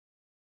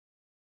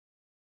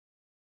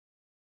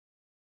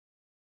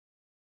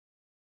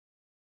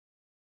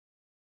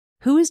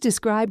Who is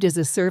described as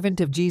a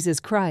servant of Jesus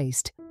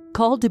Christ,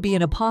 called to be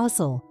an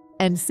apostle,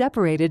 and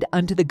separated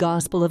unto the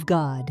gospel of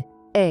God?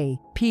 A.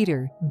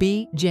 Peter,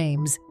 B.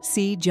 James,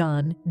 C.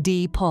 John,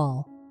 D.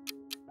 Paul.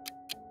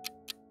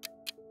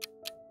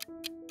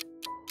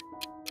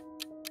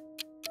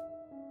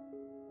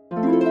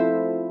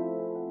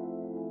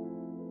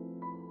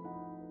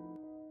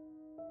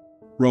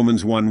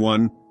 Romans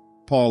 1:1,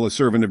 Paul, a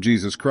servant of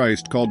Jesus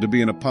Christ, called to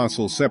be an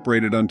apostle,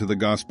 separated unto the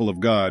gospel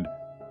of God.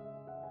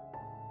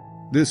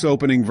 This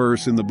opening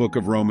verse in the book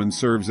of Romans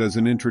serves as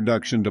an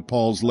introduction to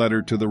Paul's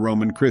letter to the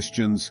Roman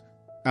Christians,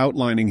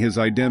 outlining his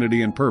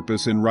identity and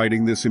purpose in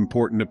writing this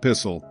important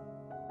epistle.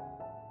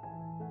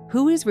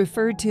 Who is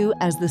referred to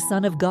as the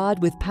Son of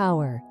God with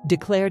power,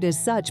 declared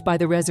as such by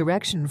the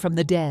resurrection from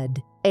the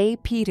dead? A.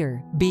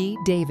 Peter, B.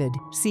 David,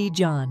 C.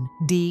 John,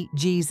 D.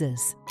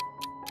 Jesus.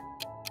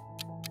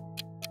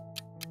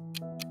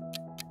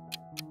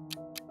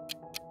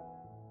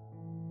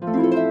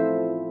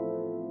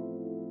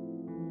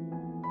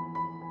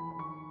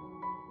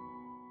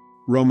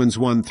 Romans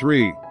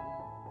 1:3,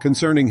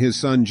 concerning his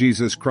Son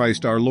Jesus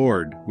Christ our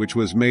Lord, which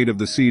was made of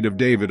the seed of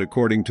David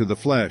according to the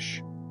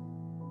flesh.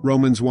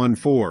 Romans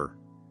 1:4,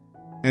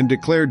 and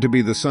declared to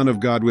be the Son of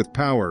God with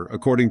power,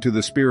 according to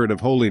the Spirit of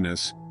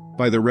holiness,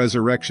 by the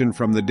resurrection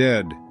from the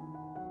dead.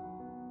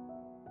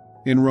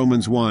 In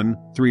Romans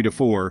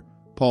 1:3-4,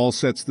 Paul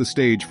sets the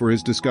stage for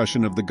his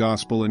discussion of the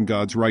gospel and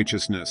God's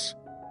righteousness.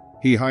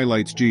 He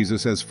highlights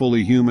Jesus as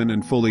fully human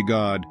and fully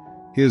God,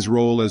 his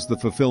role as the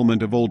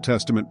fulfillment of Old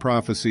Testament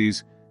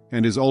prophecies,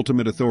 and his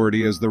ultimate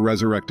authority as the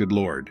resurrected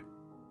Lord.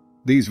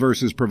 These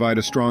verses provide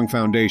a strong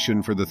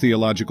foundation for the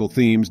theological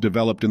themes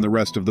developed in the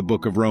rest of the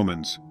book of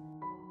Romans.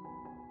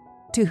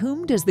 To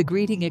whom does the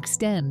greeting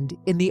extend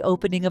in the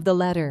opening of the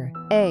letter?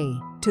 A.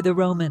 To the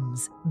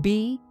Romans,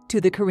 B. To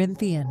the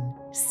Corinthian,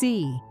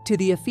 C. To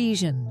the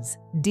Ephesians,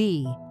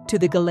 D. To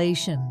the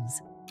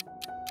Galatians.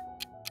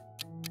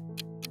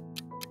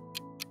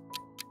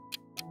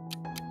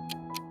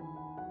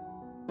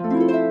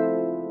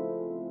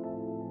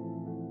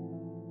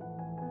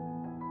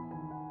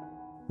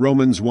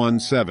 Romans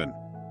 1:7,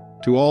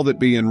 to all that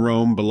be in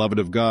Rome, beloved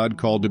of God,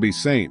 called to be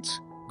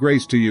saints,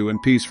 grace to you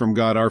and peace from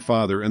God our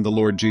Father and the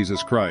Lord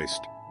Jesus Christ.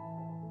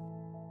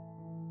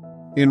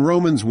 In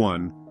Romans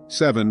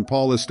 1:7,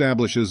 Paul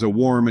establishes a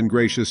warm and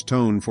gracious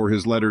tone for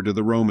his letter to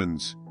the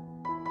Romans.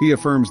 He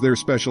affirms their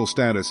special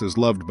status as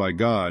loved by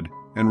God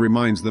and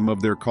reminds them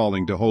of their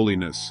calling to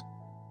holiness.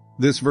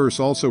 This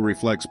verse also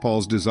reflects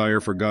Paul's desire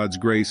for God's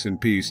grace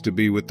and peace to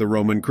be with the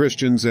Roman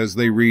Christians as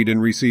they read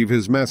and receive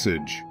his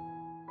message.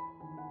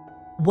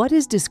 What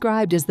is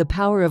described as the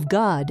power of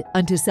God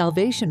unto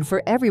salvation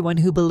for everyone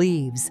who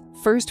believes,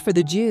 first for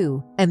the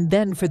Jew and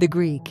then for the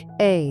Greek?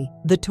 A.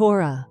 The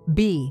Torah,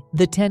 B.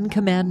 The Ten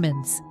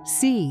Commandments,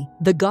 C.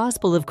 The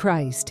Gospel of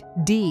Christ,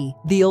 D.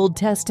 The Old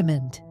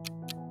Testament.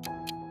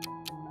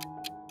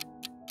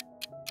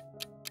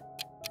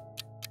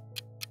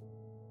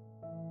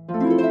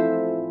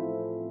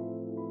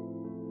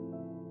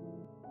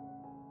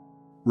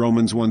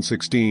 Romans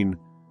 1:16,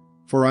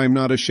 for I am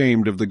not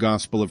ashamed of the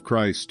gospel of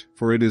Christ,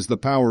 for it is the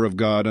power of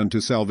God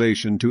unto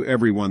salvation to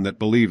everyone that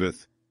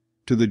believeth,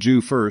 to the Jew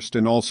first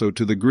and also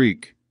to the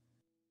Greek.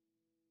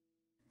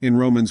 In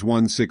Romans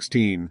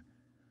 1:16,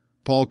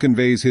 Paul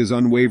conveys his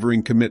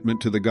unwavering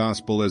commitment to the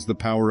gospel as the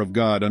power of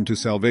God unto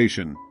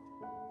salvation.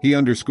 He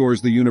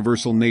underscores the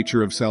universal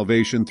nature of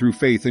salvation through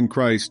faith in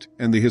Christ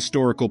and the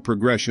historical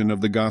progression of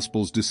the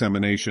gospel's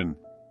dissemination.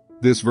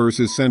 This verse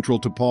is central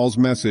to Paul's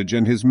message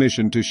and his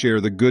mission to share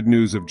the good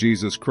news of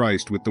Jesus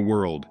Christ with the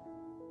world.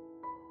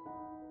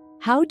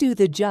 How do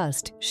the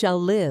just shall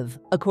live,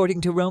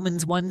 according to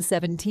Romans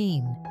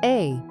 1:17?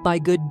 A. By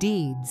good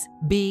deeds,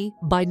 B.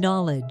 By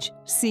knowledge,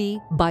 C.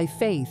 By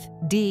faith,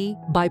 D.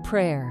 By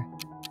prayer.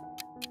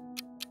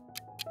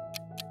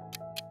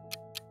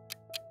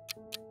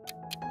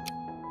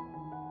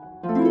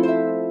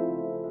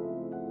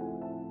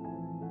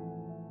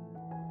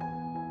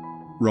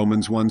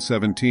 Romans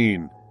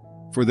 1:17,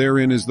 for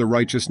therein is the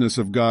righteousness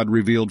of God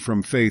revealed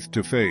from faith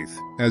to faith,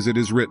 as it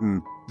is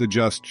written, the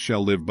just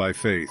shall live by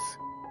faith.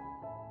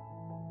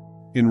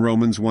 In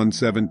Romans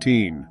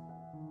 1:17,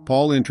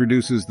 Paul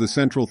introduces the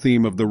central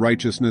theme of the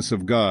righteousness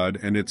of God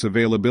and its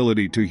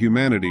availability to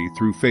humanity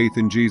through faith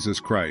in Jesus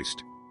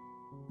Christ.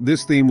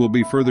 This theme will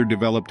be further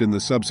developed in the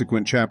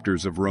subsequent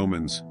chapters of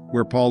Romans,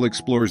 where Paul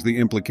explores the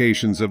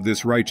implications of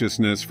this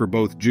righteousness for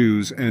both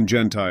Jews and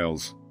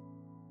Gentiles.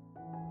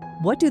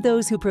 What do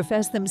those who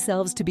profess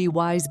themselves to be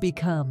wise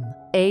become?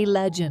 A.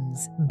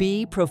 Legends,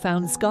 B.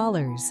 Profound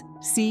scholars,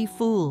 C.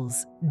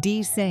 Fools,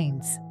 D.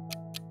 Saints.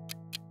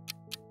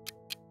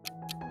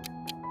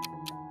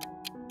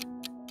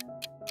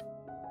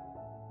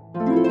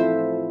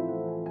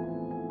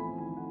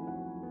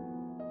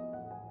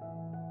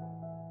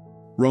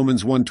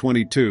 Romans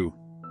 1:22,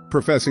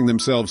 professing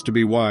themselves to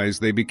be wise,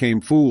 they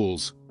became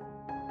fools.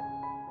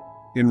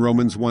 In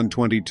Romans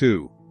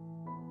 1:22,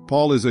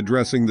 Paul is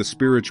addressing the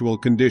spiritual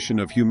condition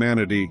of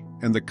humanity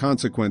and the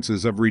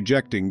consequences of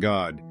rejecting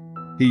God.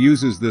 He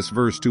uses this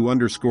verse to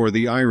underscore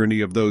the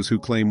irony of those who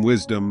claim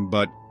wisdom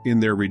but,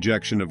 in their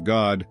rejection of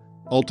God,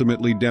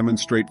 ultimately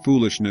demonstrate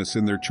foolishness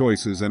in their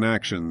choices and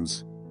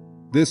actions.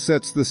 This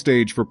sets the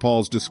stage for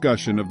Paul's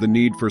discussion of the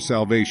need for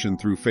salvation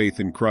through faith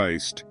in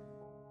Christ.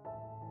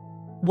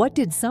 What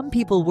did some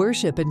people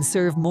worship and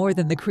serve more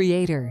than the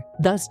Creator,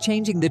 thus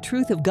changing the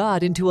truth of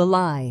God into a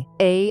lie?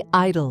 A.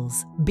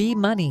 Idols. B.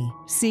 Money.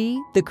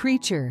 C. The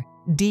creature.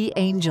 D.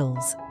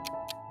 Angels.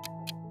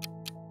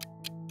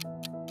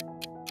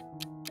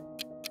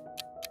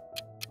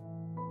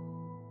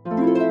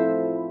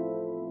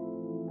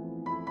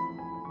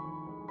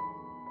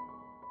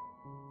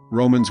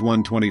 Romans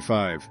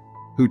 1:25.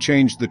 Who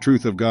changed the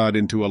truth of God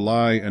into a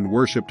lie and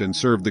worshipped and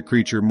served the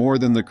creature more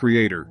than the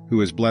Creator,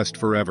 who is blessed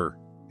forever.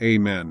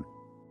 Amen.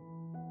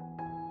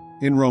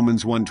 In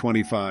Romans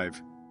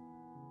 1:25,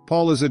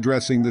 Paul is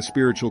addressing the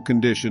spiritual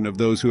condition of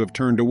those who have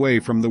turned away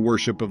from the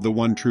worship of the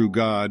one true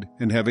God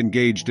and have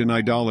engaged in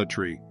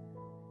idolatry.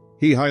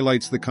 He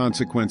highlights the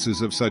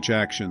consequences of such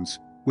actions,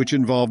 which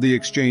involve the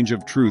exchange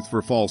of truth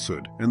for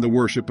falsehood and the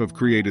worship of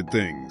created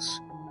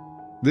things.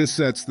 This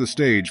sets the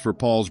stage for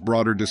Paul's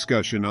broader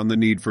discussion on the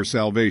need for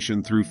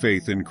salvation through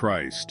faith in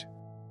Christ.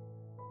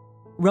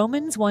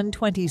 Romans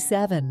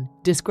 1:27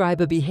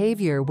 describe a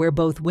behavior where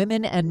both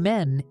women and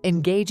men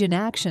engage in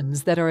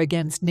actions that are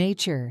against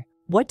nature.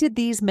 What did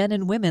these men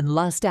and women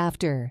lust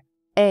after?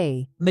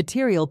 A.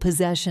 Material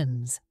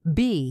possessions.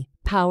 B.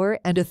 Power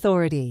and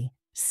authority.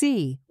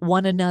 C.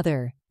 One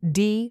another.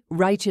 D.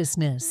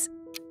 Righteousness.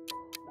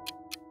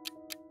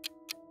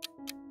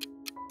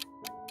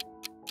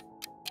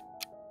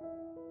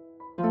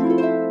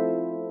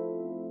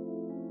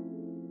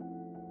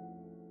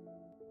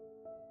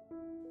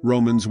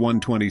 Romans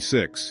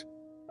 1:26.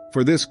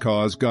 For this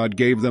cause God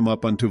gave them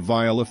up unto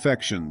vile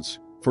affections,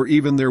 for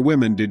even their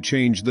women did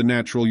change the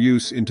natural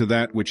use into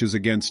that which is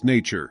against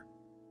nature.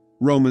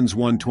 Romans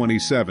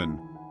 1:27.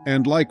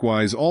 And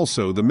likewise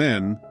also the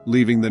men,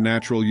 leaving the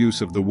natural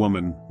use of the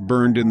woman,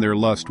 burned in their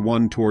lust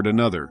one toward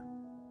another.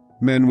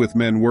 Men with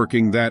men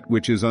working that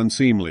which is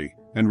unseemly,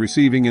 and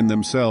receiving in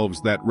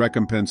themselves that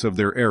recompense of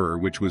their error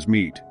which was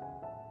meet.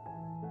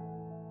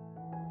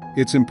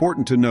 It's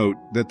important to note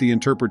that the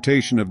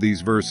interpretation of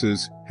these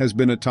verses has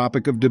been a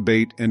topic of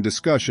debate and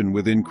discussion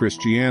within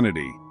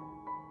Christianity.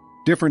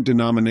 Different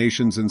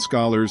denominations and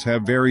scholars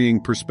have varying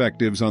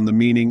perspectives on the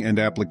meaning and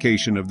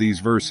application of these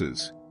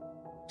verses.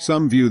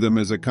 Some view them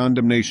as a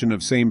condemnation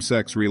of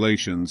same-sex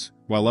relations,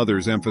 while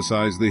others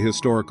emphasize the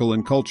historical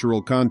and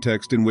cultural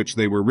context in which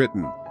they were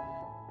written.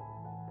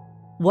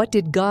 What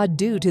did God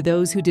do to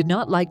those who did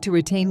not like to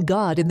retain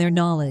God in their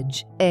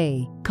knowledge?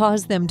 A.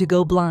 Cause them to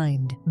go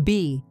blind.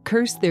 B.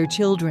 Curse their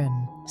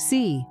children.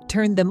 C.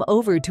 Turn them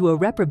over to a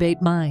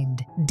reprobate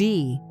mind.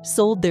 D.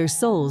 Sold their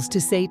souls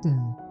to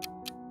Satan.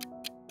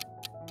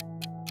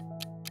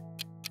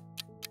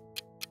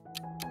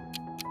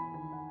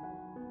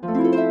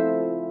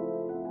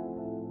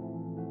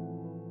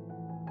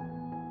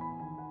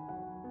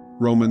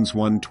 Romans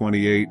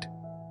 1:28.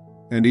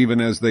 And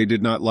even as they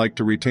did not like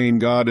to retain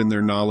God in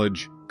their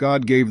knowledge,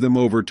 God gave them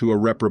over to a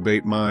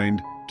reprobate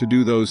mind, to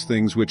do those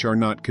things which are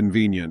not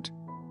convenient.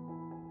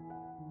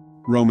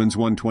 Romans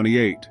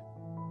 1:28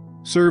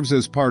 serves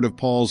as part of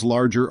Paul's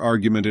larger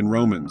argument in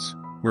Romans,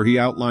 where he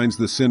outlines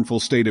the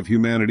sinful state of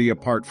humanity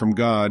apart from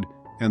God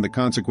and the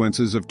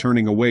consequences of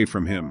turning away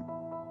from Him.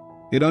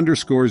 It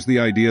underscores the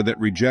idea that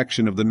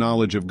rejection of the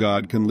knowledge of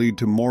God can lead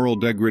to moral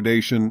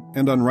degradation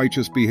and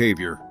unrighteous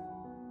behavior.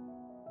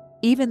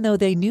 Even though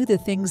they knew the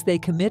things they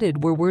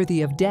committed were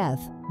worthy of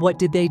death, what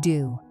did they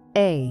do?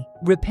 A.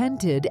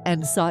 Repented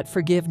and sought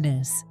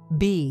forgiveness.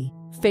 B.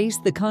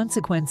 Faced the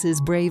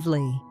consequences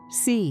bravely.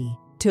 C.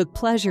 Took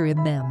pleasure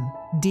in them.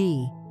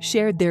 D.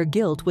 Shared their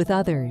guilt with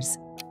others.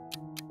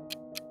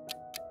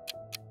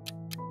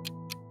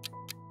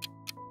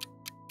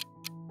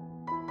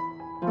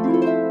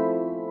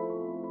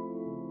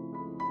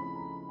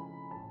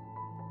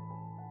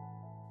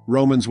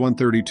 Romans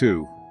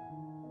 1:32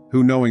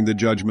 Who knowing the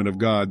judgment of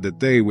God, that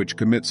they which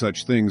commit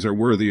such things are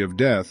worthy of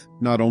death,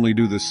 not only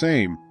do the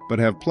same, but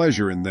have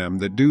pleasure in them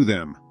that do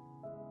them.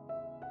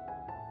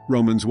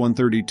 Romans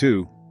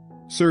 1:32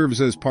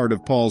 serves as part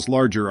of Paul's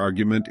larger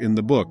argument in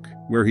the book,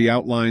 where he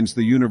outlines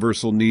the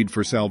universal need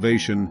for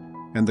salvation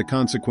and the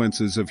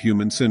consequences of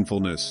human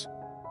sinfulness.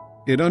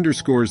 It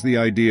underscores the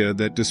idea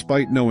that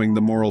despite knowing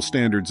the moral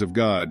standards of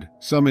God,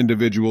 some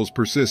individuals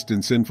persist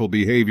in sinful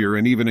behavior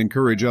and even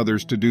encourage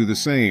others to do the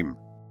same.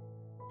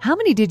 How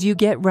many did you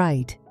get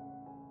right?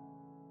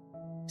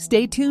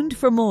 Stay tuned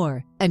for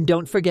more, and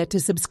don't forget to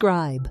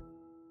subscribe.